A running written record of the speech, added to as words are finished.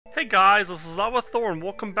Hey guys, this is Lavathor and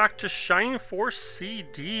welcome back to Shine Force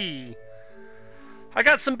CD. I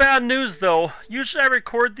got some bad news though. Usually I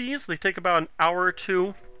record these, they take about an hour or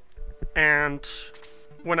two, and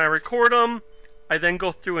when I record them, I then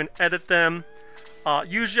go through and edit them.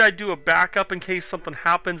 Usually I do a backup in case something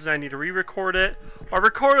happens and I need to re-record it. I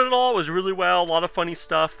recorded it all, it was really well, a lot of funny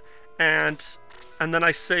stuff, and then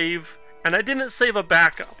I save, and I didn't save a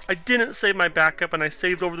backup. I didn't save my backup and I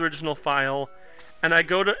saved over the original file. And I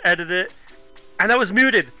go to edit it, and I was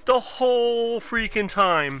muted the whole freaking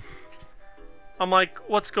time. I'm like,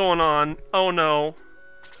 what's going on? Oh no.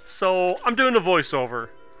 So, I'm doing a voiceover.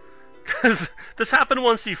 Because this happened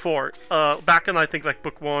once before. Back in, I think, like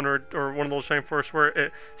book 1 or one of those Shine Force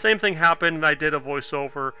where same thing happened, and I did a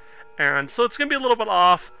voiceover. And so it's going to be a little bit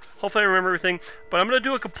off. Hopefully I remember everything. But I'm going to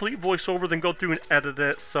do a complete voiceover, then go through and edit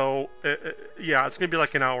it. So, yeah, it's going to be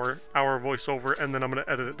like an hour voiceover, and then I'm going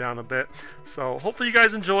to edit it down a bit. So, hopefully you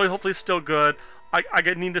guys enjoy. Hopefully it's still good. I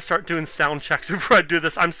need to start doing sound checks before I do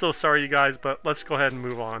this. I'm so sorry, you guys, but let's go ahead and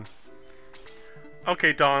move on.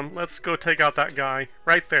 Okay, Don, let's go take out that guy.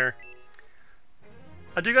 Right there.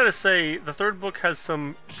 I do got to say, the third book has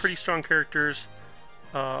some pretty strong characters.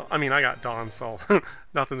 I mean, I got Dawn, so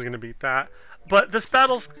nothing's going to beat that. But this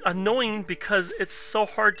battle's annoying because it's so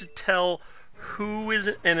hard to tell who is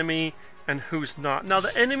an enemy and who's not. Now,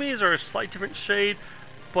 the enemies are a slight different shade,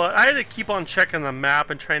 but I had to keep on checking the map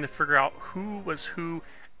and trying to figure out who was who,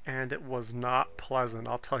 and it was not pleasant,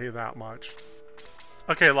 I'll tell you that much.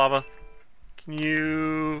 Okay, Lava. Can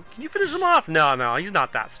you finish him off? No, he's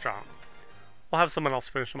not that strong. We'll have someone else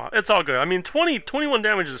finish him off. It's all good. I mean, 21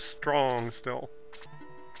 damage is strong still.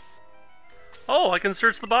 Oh, I can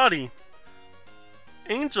search the body.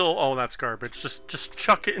 Angel, oh, that's garbage. Just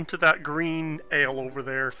chuck it into that green ale over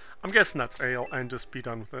there. I'm guessing that's ale, and just be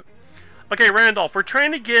done with it. Okay, Randolph, we're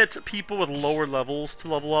trying to get people with lower levels to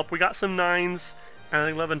level up. We got some 9s, and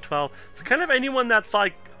 11, 12. So kind of anyone that's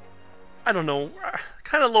like, I don't know,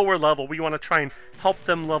 kind of lower level, we want to try and help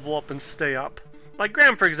them level up and stay up. Like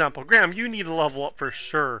Graham, for example. Graham, you need to level up for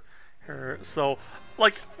sure. So,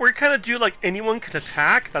 like, we're kind of do like anyone can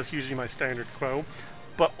attack. That's usually my standard quo.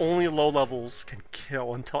 But only low levels can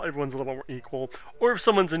kill until everyone's a little more equal. Or if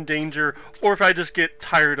someone's in danger. Or if I just get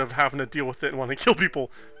tired of having to deal with it and want to kill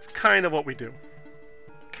people. It's kind of what we do.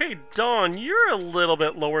 Okay, Dawn, you're a little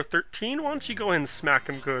bit lower. 13. Why don't you go ahead and smack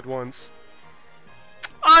him good once?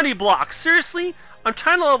 Ani block. Seriously? I'm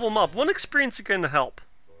trying to level him up. One experience is going to help.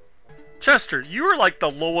 Chester, you are like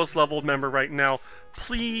the lowest leveled member right now.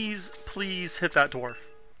 Please, please hit that dwarf.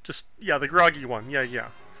 Just, yeah, the groggy one. Yeah.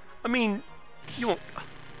 I mean, you won't...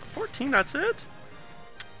 14, that's it?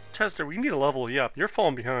 Chester, we need to level you up. You're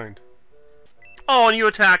falling behind. Oh, and you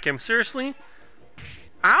attack him. Seriously?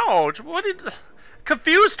 Ouch. What did...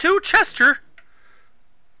 Confused too? Chester?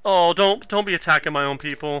 Oh, don't be attacking my own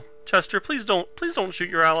people. Chester, please don't shoot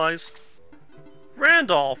your allies.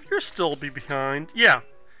 Randolph, you're still be behind. Yeah,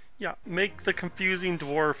 make the confusing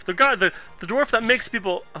dwarf. The guy, the dwarf that makes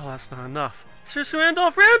people... Oh, that's not enough. Seriously,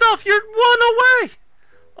 Randolph? Randolph, you're 1 away!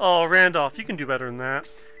 Oh, Randolph, you can do better than that.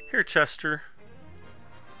 Here, Chester.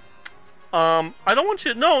 I don't want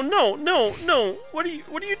you... No. What are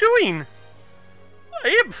you doing?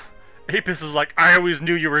 Abe? Apis is like, I always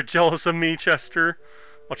knew you were jealous of me, Chester.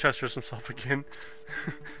 Well, Chester's himself again.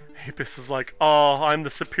 Apis is like, oh, I'm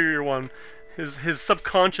the superior one. His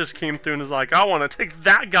subconscious came through and is like, I want to take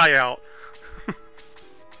that guy out.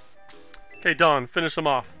 Okay, Dawn, finish him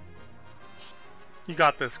off. You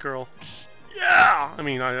got this, girl. Yeah! I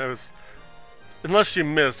mean, I was... Unless she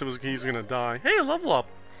missed, he's gonna die. Hey, level up!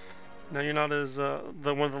 Now you're not as,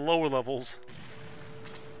 one of the lower levels.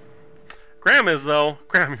 Graham is, though.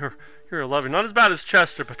 Graham, you're 11. Not as bad as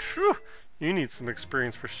Chester, but whew, you need some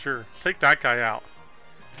experience for sure. Take that guy out.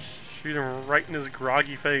 Shoot him right in his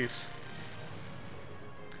groggy face.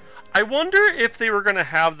 I wonder if they were going to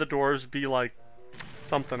have the dwarves be like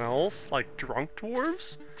something else, like drunk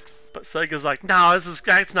dwarves. But Sega's like, no,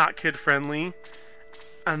 it's not kid friendly.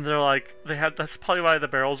 And they're like, that's probably why the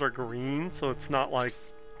barrels are green, so it's not like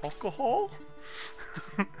alcohol.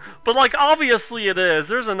 But like, obviously it is.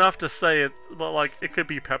 There's enough to say it, but like, it could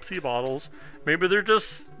be Pepsi bottles. Maybe they're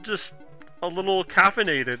just a little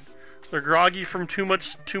caffeinated. They're groggy from too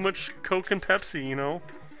much Coke and Pepsi, you know.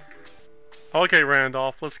 Okay,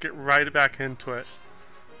 Randolph, let's get right back into it.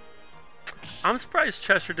 I'm surprised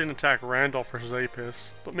Chester didn't attack Randolph versus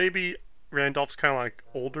Apis, but maybe Randolph's kind of like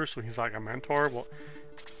older, so he's like a mentor. Well,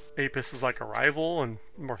 Apis is like a rival and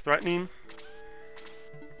more threatening.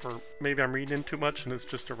 Or maybe I'm reading in too much and it's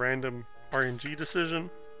just a random RNG decision.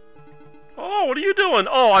 Oh, what are you doing?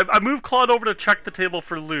 Oh, I moved Claude over to check the table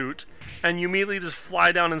for loot, and you immediately just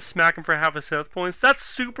fly down and smack him for half his health points. That's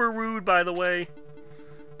super rude, by the way.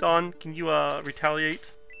 Don, can you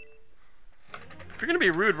retaliate? If you're gonna be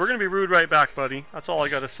rude, we're gonna be rude right back, buddy. That's all I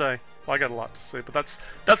gotta say. Well, I got a lot to say, but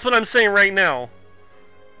that's what I'm saying right now,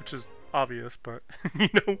 which is obvious, but you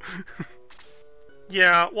know.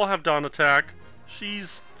 Yeah, we'll have Dawn attack.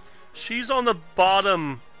 She's on the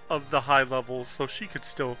bottom of the high levels, so she could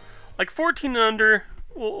still, like 14 and under,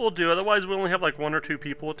 we'll do. Otherwise, we only have like 1 or 2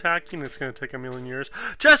 people attacking. It's gonna take a million years.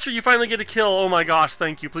 Chester, you finally get a kill. Oh my gosh,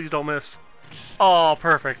 thank you. Please don't miss. Oh,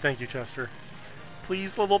 perfect. Thank you, Chester.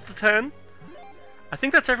 Please level up to 10. I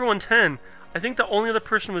think that's everyone 10. I think the only other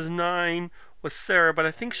person was 9 was Sarah, but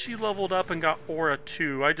I think she leveled up and got Aura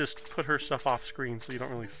 2. I just put her stuff off screen so you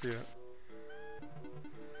don't really see it.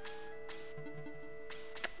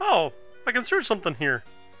 Oh, I can search something here.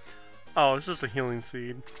 Oh, it's just a healing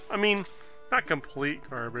seed. I mean, not complete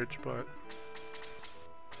garbage, but...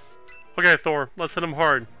 Okay, Thor, let's hit him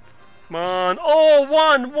hard. Come on. Oh,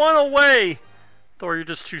 one away! Thor, you're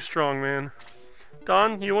just too strong, man.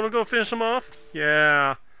 Don, you want to go finish him off?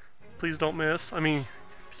 Yeah. Please don't miss. I mean,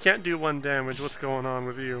 if you can't do 1 damage, what's going on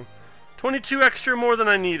with you? 22 extra more than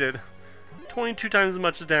I needed. 22 times as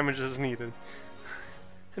much damage as needed.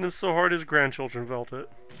 Hit him so hard his grandchildren felt it.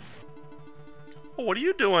 Oh, what are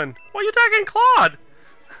you doing? Why are you attacking Claude?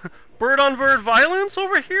 Bird on bird violence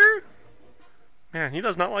over here? Man, he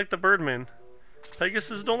does not like the Birdmen.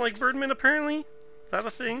 Pegasus don't like Birdmen, apparently? Is that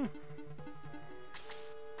a thing?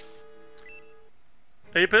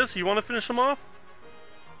 Apis, you want to finish him off?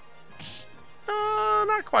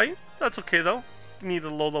 Not quite. That's okay, though. You need a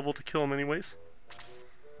low level to kill him anyways.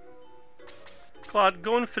 Claude,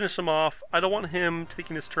 go and finish him off. I don't want him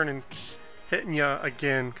taking his turn and hitting you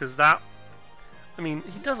again, because that... I mean,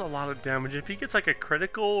 he does a lot of damage. If he gets like a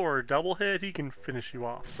critical or a double hit, he can finish you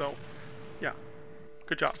off. So, yeah.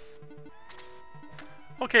 Good job.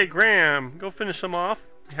 Okay, Graham, go finish him off.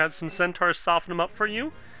 We had some centaurs soften him up for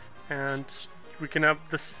you. And we can have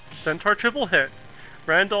the centaur triple hit.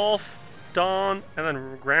 Randolph, Dawn, and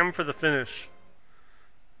then Graham for the finish.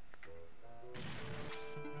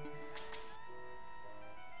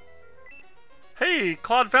 Hey,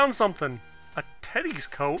 Claude found something. A Teddy's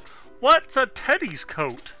coat? What's a Teddy's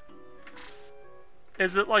coat?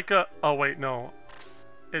 Is it like a... Oh, wait, no.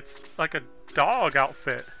 It's like a dog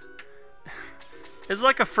outfit. Is it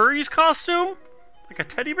like a furry's costume? Like a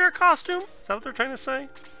teddy bear costume? Is that what they're trying to say?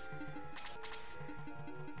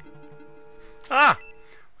 Ah!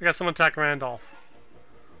 We got someone attack Randolph.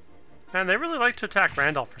 Man, they really like to attack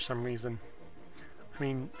Randolph for some reason. I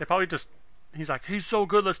mean, they probably just... He's like, he's so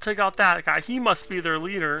good, let's take out that guy. He must be their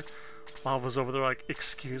leader. Lava's over there like,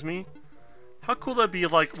 excuse me? How cool would that be,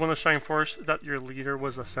 like, when the Shining Force, that your leader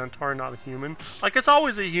was a centaur, not a human? Like, it's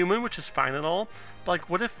always a human, which is fine and all. But, like,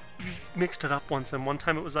 what if you mixed it up once, and one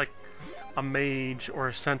time it was, like, a mage or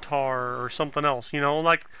a centaur or something else, you know?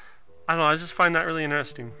 Like, I don't know, I just find that really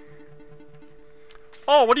interesting.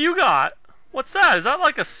 Oh, what do you got? What's that? Is that,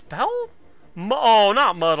 like, a spell? Oh,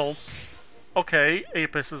 not Muddle. Okay,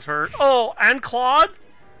 Apis is hurt. Oh, and Claude?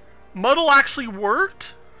 Muddle actually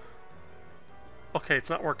worked? Okay, it's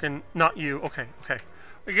not working. Not you. Okay, okay.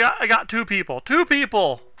 I got 2 people. 2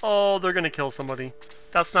 people! Oh, they're gonna kill somebody.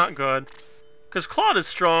 That's not good. Because Claude is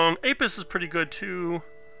strong. Apis is pretty good, too.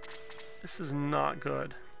 This is not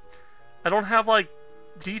good. I don't have, like,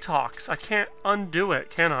 detox. I can't undo it,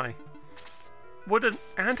 can I? Would an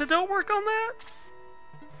antidote work on that?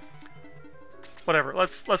 Whatever.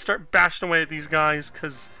 Let's start bashing away at these guys,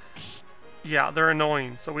 because... Yeah, they're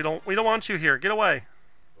annoying. So we don't want you here. Get away.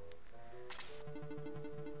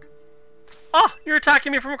 Oh, you're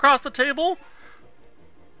attacking me from across the table?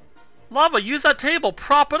 Lava, use that table.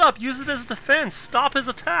 Prop it up. Use it as defense. Stop his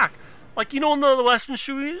attack. Like, you know in the Western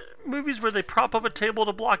movies where they prop up a table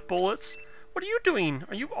to block bullets? What are you doing?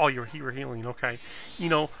 Are you... Oh, you're healing. Okay. You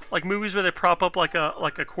know, like movies where they prop up like a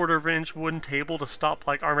 1/4 inch wooden table to stop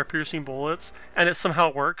like armor-piercing bullets, and it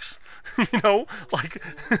somehow works. You know? Like,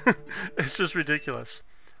 it's just ridiculous.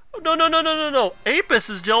 Oh, no. Apis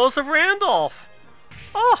is jealous of Randolph.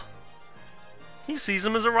 Oh! He sees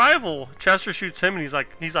him as a rival. Chester shoots him, and he's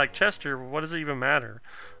like, Chester, what does it even matter?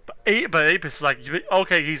 But Apis is like,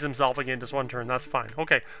 okay, he's himself again, just 1 turn, that's fine.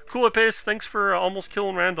 Okay, cool, Apis, thanks for almost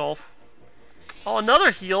killing Randolph. Oh, another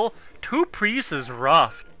heal. 2 priests is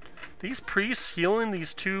rough. These priests healing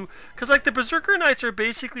these 2, because like the Berserker Knights are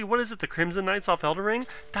basically, what is it, the Crimson Knights off Elden Ring?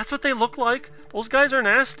 That's what they look like. Those guys are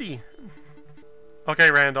nasty.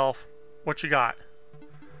 Okay, Randolph, what you got?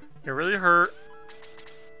 You're really hurt.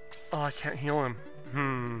 Oh, I can't heal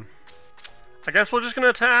him. I guess we're just gonna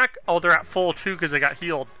attack. Oh, they're at full too because they got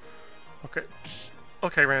healed. Okay.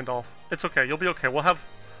 Okay, Randolph. It's okay. You'll be okay. We'll have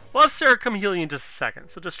Sarah come heal you in just a second.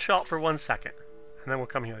 So just chill out for 1 second, and then we'll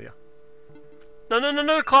come heal you. No, no, no,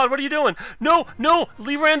 no, Claude. What are you doing? No, no.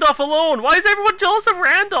 Leave Randolph alone. Why is everyone jealous of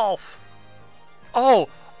Randolph? Oh.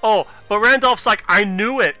 Oh, but Randolph's like, I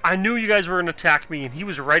knew it. I knew you guys were going to attack me, and he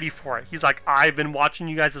was ready for it. He's like, I've been watching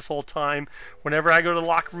you guys this whole time. Whenever I go to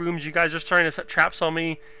locker rooms, you guys are starting to set traps on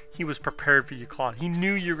me. He was prepared for you, Claude. He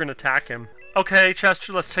knew you were going to attack him. Okay,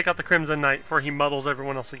 Chester, let's take out the Crimson Knight before he muddles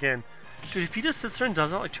everyone else again. Dude, if he just sits there and does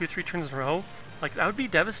that like 2 or 3 turns in a row, like, that would be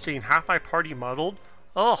devastating. Half my party muddled.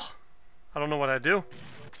 Oh, I don't know what I'd do.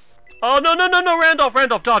 Oh, no, no, no, no, Randolph,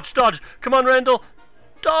 Randolph, dodge, dodge. Come on, Randall.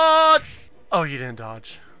 Dodge. Oh, you didn't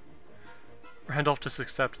dodge. Randolph just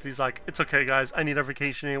accepted. He's like, it's okay, guys. I need a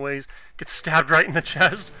vacation anyways. Gets stabbed right in the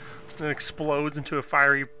chest. And then explodes into a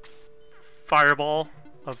fiery fireball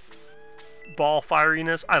of ball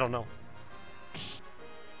fieriness. I don't know.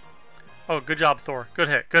 Oh, good job, Thor. Good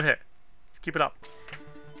hit. Good hit. Let's keep it up.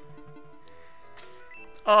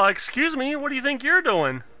 Excuse me. What do you think you're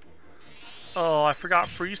doing? Oh, I forgot.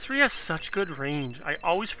 Freeze 3 has such good range. I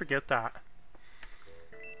always forget that.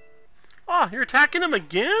 Oh, you're attacking him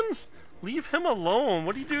again? Leave him alone.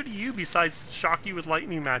 What did he do to you besides shock you with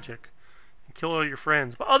lightning magic and kill all your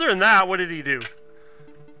friends? But other than that, what did he do?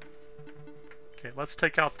 Okay, let's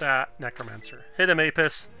take out that necromancer. Hit him,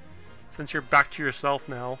 Apis, since you're back to yourself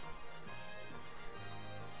now.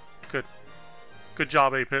 Good. Good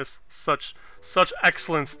job, Apis. Such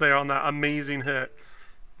excellence there on that amazing hit.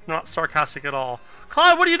 Not sarcastic at all.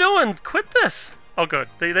 Claude, what are you doing? Quit this. Oh, good.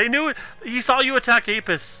 They knew it. He saw you attack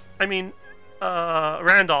Apis. I mean,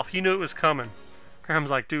 Randolph, you knew it was coming.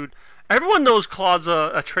 Graham's like, dude, everyone knows Claude's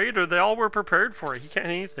a traitor. They all were prepared for it. He can't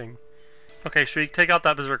hit anything. Okay, Shriek, take out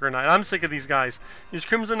that Berserker Knight. I'm sick of these guys. These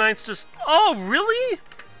Crimson Knights just... Oh, really?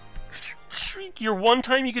 Shriek, your one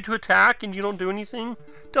time you get to attack and you don't do anything?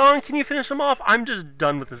 Dawn, can you finish him off? I'm just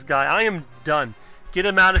done with this guy. I am done. Get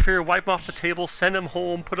him out of here, wipe him off the table, send him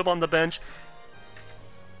home, put him on the bench.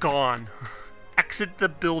 Gone. Exit the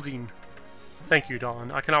building. Thank you,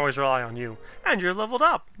 Dawn. I can always rely on you. And you're leveled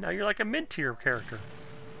up. Now you're like a mid-tier character.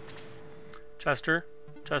 Chester,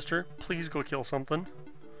 please go kill something.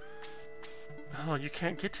 Oh, you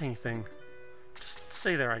can't get to anything. Just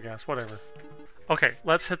stay there, I guess. Whatever. Okay,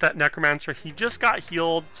 let's hit that Necromancer. He just got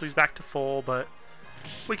healed, so he's back to full, but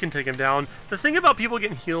we can take him down. The thing about people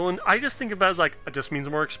getting healed, I just think about it as like, it just means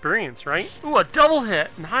more experience, right? Ooh, a double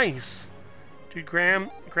hit. Nice. Dude, Graham,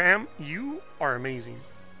 you are amazing.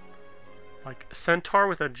 Like, centaur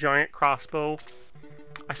with a giant crossbow.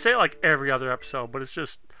 I say it like every other episode, but it's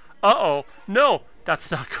just... Uh-oh. No! That's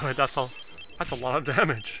not good. That's a lot of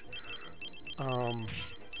damage.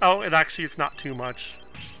 Oh, it's not too much.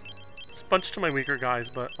 It's a bunch to my weaker guys,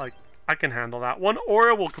 but, like, I can handle that. One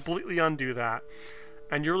aura will completely undo that.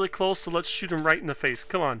 And you're really close, so let's shoot him right in the face.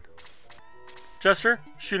 Come on. Jester,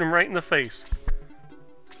 shoot him right in the face.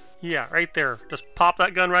 Yeah, right there. Just pop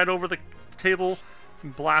that gun right over the table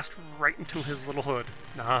and blast right into his little hood.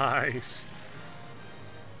 Nice.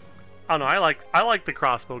 I don't know, I like the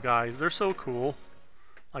crossbow guys. They're so cool.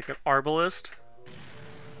 Like an arbalist.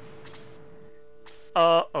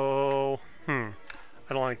 Uh-oh. I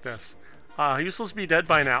don't like this. He was supposed to be dead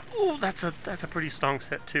by now. Oh, that's a pretty stonks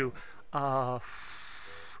hit too.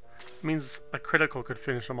 Means a critical could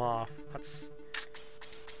finish him off. That's...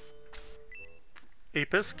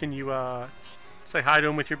 Apis, can you say hi to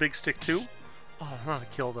him with your big stick too? Oh, not a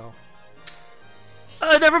kill though.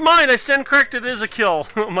 Never mind, I stand corrected, it is a kill.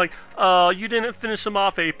 I'm like, you didn't finish him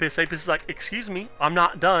off, Apis. Apis is like, excuse me, I'm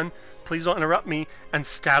not done. Please don't interrupt me, and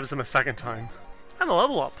stabs him a second time. And a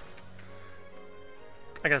level up.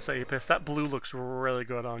 I gotta say, Apis, that blue looks really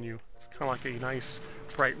good on you. It's kind of like a nice,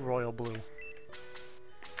 bright royal blue.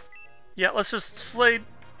 Yeah, let's just Slade.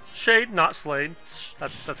 Shade, not Slade.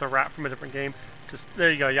 That's a rat from a different game. Just,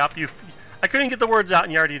 there you go, yep. I couldn't get the words out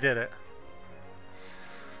and you already did it.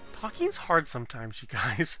 Talking's hard sometimes, you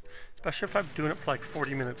guys. Especially if I'm doing it for like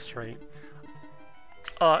 40 minutes straight.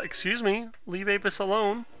 Excuse me. Leave Apis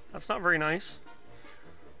alone. That's not very nice.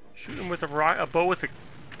 Shoot him with a bow with a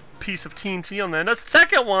piece of TNT on the end. That's the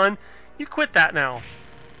second one! You quit that now.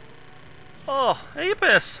 Oh,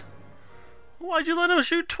 Apis! Why'd you let him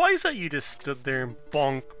shoot twice at you? Just stood there and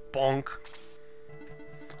bonk, bonk.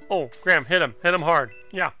 Oh, Graham, hit him. Hit him hard.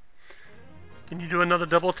 Yeah. Can you do another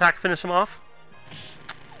double attack, finish him off?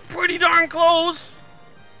 Pretty darn close!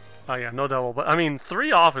 Oh yeah, no double, but I mean,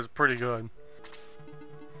 3 off is pretty good.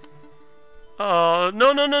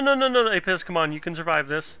 No, Apis, come on, you can survive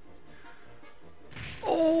this.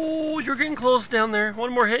 Oh, you're getting close down there.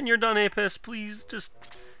 One more hit and you're done, Apis. Please, just...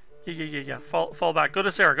 Yeah. Fall back. Go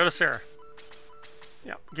to Sarah.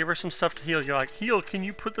 Yeah, give her some stuff to heal. You're like, heal, can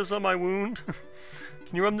you put this on my wound?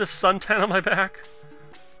 Can you rub this suntan on my back?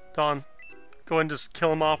 Dawn, go and just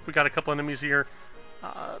kill him off. We got a couple enemies here.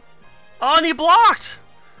 Oh, and he blocked!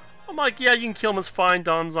 I'm like, yeah, you can kill him, it's fine.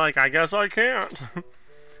 Dawn's like, I guess I can't.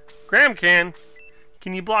 Graham can.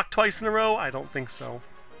 Can you block twice in a row? I don't think so.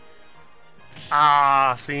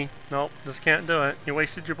 Ah, see? Nope, just can't do it. You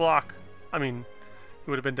wasted your block. I mean,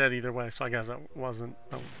 you would have been dead either way, so I guess that wasn't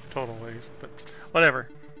a total waste, but whatever.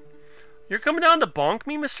 You're coming down to bonk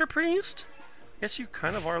me, Mr. Priest? Guess you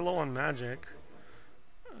kind of are low on magic.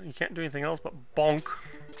 You can't do anything else but bonk.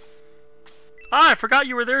 Ah, I forgot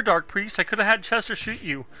you were there, Dark Priest. I could have had Chester shoot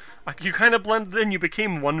you. You kind of blended in. You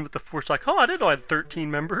became one with the Force. Like, oh, I didn't know I had 13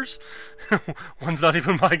 members. One's not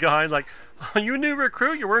even my guy. Like, oh, you a new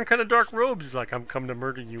recruit? You're wearing kind of dark robes. He's like, I'm coming to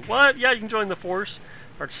murder you. What? Yeah, you can join the Force.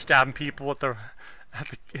 Start stabbing people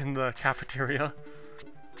in the cafeteria.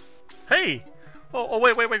 Hey! Oh,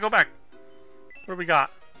 wait, go back. What do we got?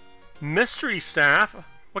 Mystery staff?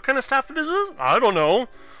 What kind of staff is this? I don't know,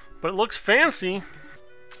 but it looks fancy.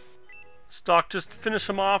 Stock, just finish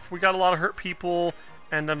them off. We got a lot of hurt people,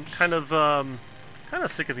 and I'm kind of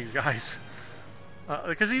sick of these guys.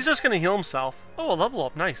 Because he's just going to heal himself. Oh, a level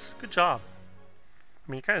up. Nice. Good job.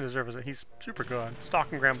 I mean, he kind of deserves it. He's super good. Stock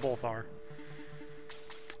and Graham both are.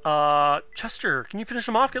 Chester, can you finish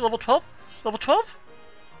him off? Get level 12? Level 12?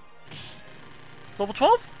 Level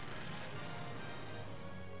 12?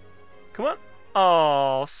 Come on.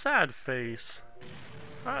 Oh, sad face.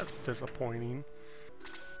 That's disappointing.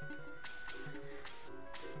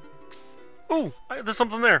 Ooh, there's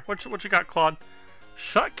something there. What you got, Claude?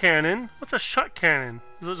 Shut cannon? What's a shut cannon?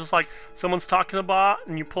 Is it just like someone's talking about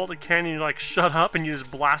and you pull the cannon and you're like, shut up, and you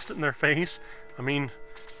just blast it in their face? I mean,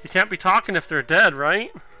 you can't be talking if they're dead,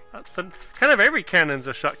 right? Kind of every cannon's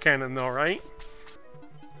a shut cannon though, right?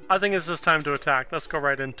 I think it's just time to attack. Let's go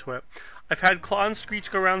right into it. I've had Claw and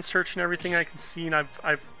Screech go around searching everything I can see, and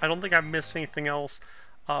I don't think I've missed anything else.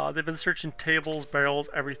 They've been searching tables, barrels,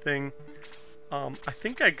 everything. I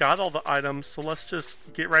think I got all the items, so let's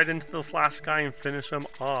just get right into this last guy and finish him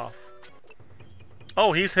off.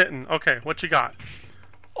 Oh, he's hitting. Okay, what you got?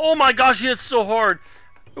 Oh my gosh, he hit so hard.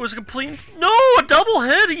 It was a complete... No, a double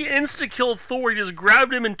hit! He insta-killed Thor. He just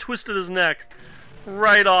grabbed him and twisted his neck.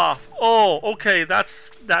 Right off. Oh, okay,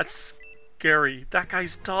 that's scary. That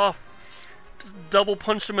guy's tough. Just double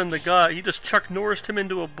punched him in the gut. He just Chuck Norris'd him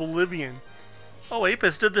into oblivion. Oh,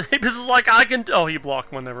 Apis did the... Apis is like, I can... Oh, he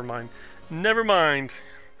blocked one. Never mind. Never mind.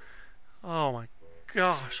 Oh my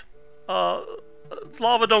gosh.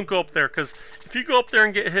 Lava, don't go up there, because if you go up there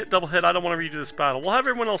and get hit, double hit, I don't want to redo this battle. We'll have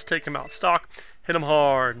everyone else take him out. Stock, hit him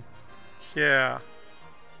hard. Yeah.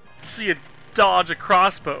 See you dodge a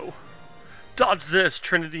crossbow. Dodge this,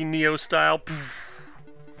 Trinity Neo style.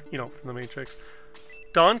 You know, from the Matrix.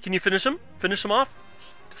 Dawn, can you finish him? Finish him off?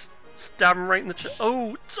 Just stab him right in the chest.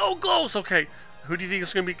 Oh, so close! Okay. Who do you think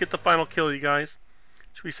is going to get the final kill, you guys?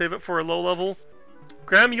 Should we save it for a low level?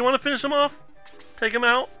 Graham, you want to finish him off? Take him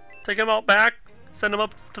out? Take him out back? Send him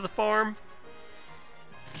up to the farm?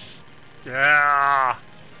 Yeah!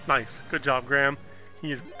 Nice. Good job, Graham.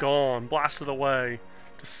 He is gone. Blasted away.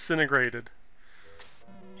 Disintegrated.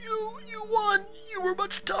 You won! You were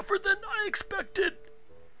much tougher than I expected!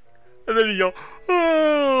 And then he go,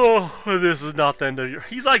 oh, this is not the end of your...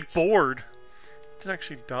 He's like bored. Didn't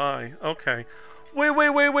actually die. Okay. Wait,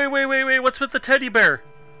 what's with the teddy bear?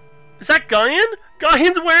 Is that Guyan?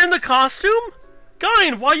 Guyan's wearing the costume?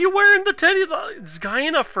 Guyan, why are you wearing the teddy? Is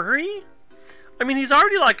Guyan a furry? I mean, he's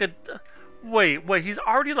already like a... Wait, he's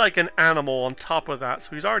already like an animal on top of that,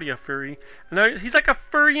 so he's already a furry. And now he's like a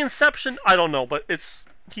furry inception. I don't know, but it's...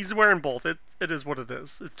 He's wearing both. It is what it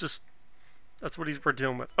is. It's just... That's what we're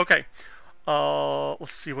dealing with. Okay.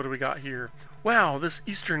 Let's see, what do we got here? Wow, this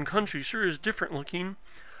eastern country sure is different looking.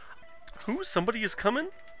 Who? Somebody is coming?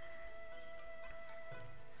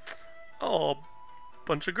 Oh,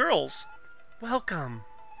 bunch of girls. Welcome.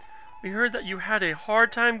 We heard that you had a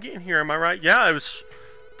hard time getting here, am I right? Yeah, I was...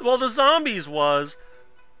 Well, the zombies was.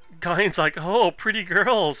 Guyan's like, oh, pretty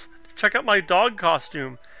girls. Check out my dog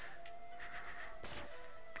costume.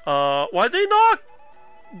 Why'd they knock...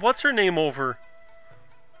 What's her name over?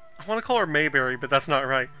 I want to call her Mayberry, but that's not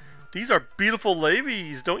right. These are beautiful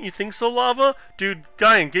ladies, don't you think so, Lava? Dude,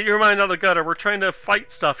 Guyan, get your mind out of the gutter. We're trying to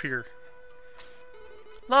fight stuff here.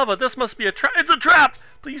 Lava, this must be a trap. It's a trap!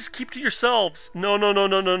 Please keep to yourselves.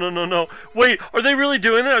 No. Wait, are they really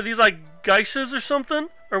doing it? Are these like geishas or something?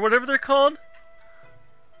 Or whatever they're called?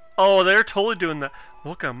 Oh, they're totally doing that.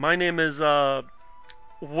 Welcome, my name is,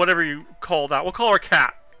 whatever you call that. We'll call her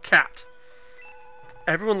Cat. Cat.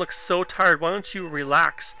 Everyone looks so tired. Why don't you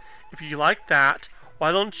relax? If you like that,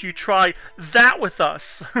 why don't you try that with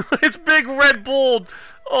us? It's big red bold.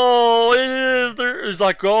 Oh, it is. There's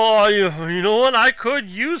like, oh, you know what? I could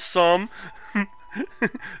use some.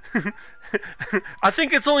 I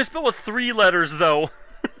think it's only spelled with 3 letters, though.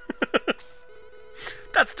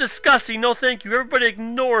 That's disgusting. No, thank you. Everybody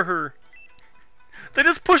ignore her. They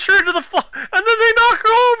just push her into the floor, and then they knock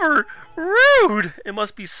her over. Rude. It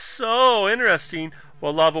must be so interesting.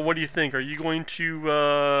 Well, Lava, what do you think? Are you going to,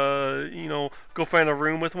 you know, go find a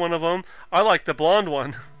room with one of them? I like the blonde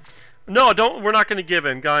one. No, don't. We're not going to give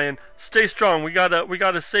in, Guyan. Stay strong. We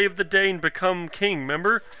gotta save the day and become king.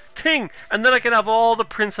 Remember, king, and then I can have all the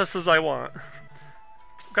princesses I want.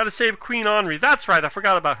 Got to save Queen Ahri. That's right. I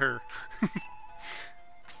forgot about her.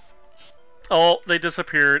 Oh, they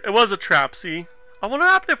disappeared. It was a trap. See, I wonder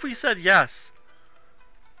what happened if we said yes.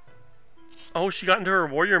 Oh, she got into her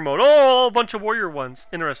warrior mode. Oh, a bunch of warrior ones.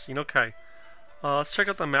 Interesting. Okay. Let's check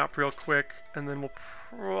out the map real quick, and then we'll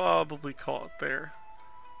probably call it there.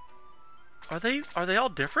 Are they all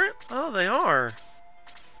different? Oh, they are.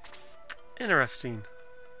 Interesting.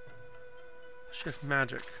 She has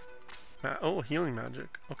magic. Oh, healing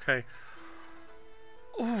magic. Okay.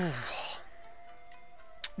 Ooh.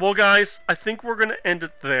 Well, guys, I think we're gonna end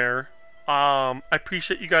it there. I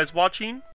appreciate you guys watching.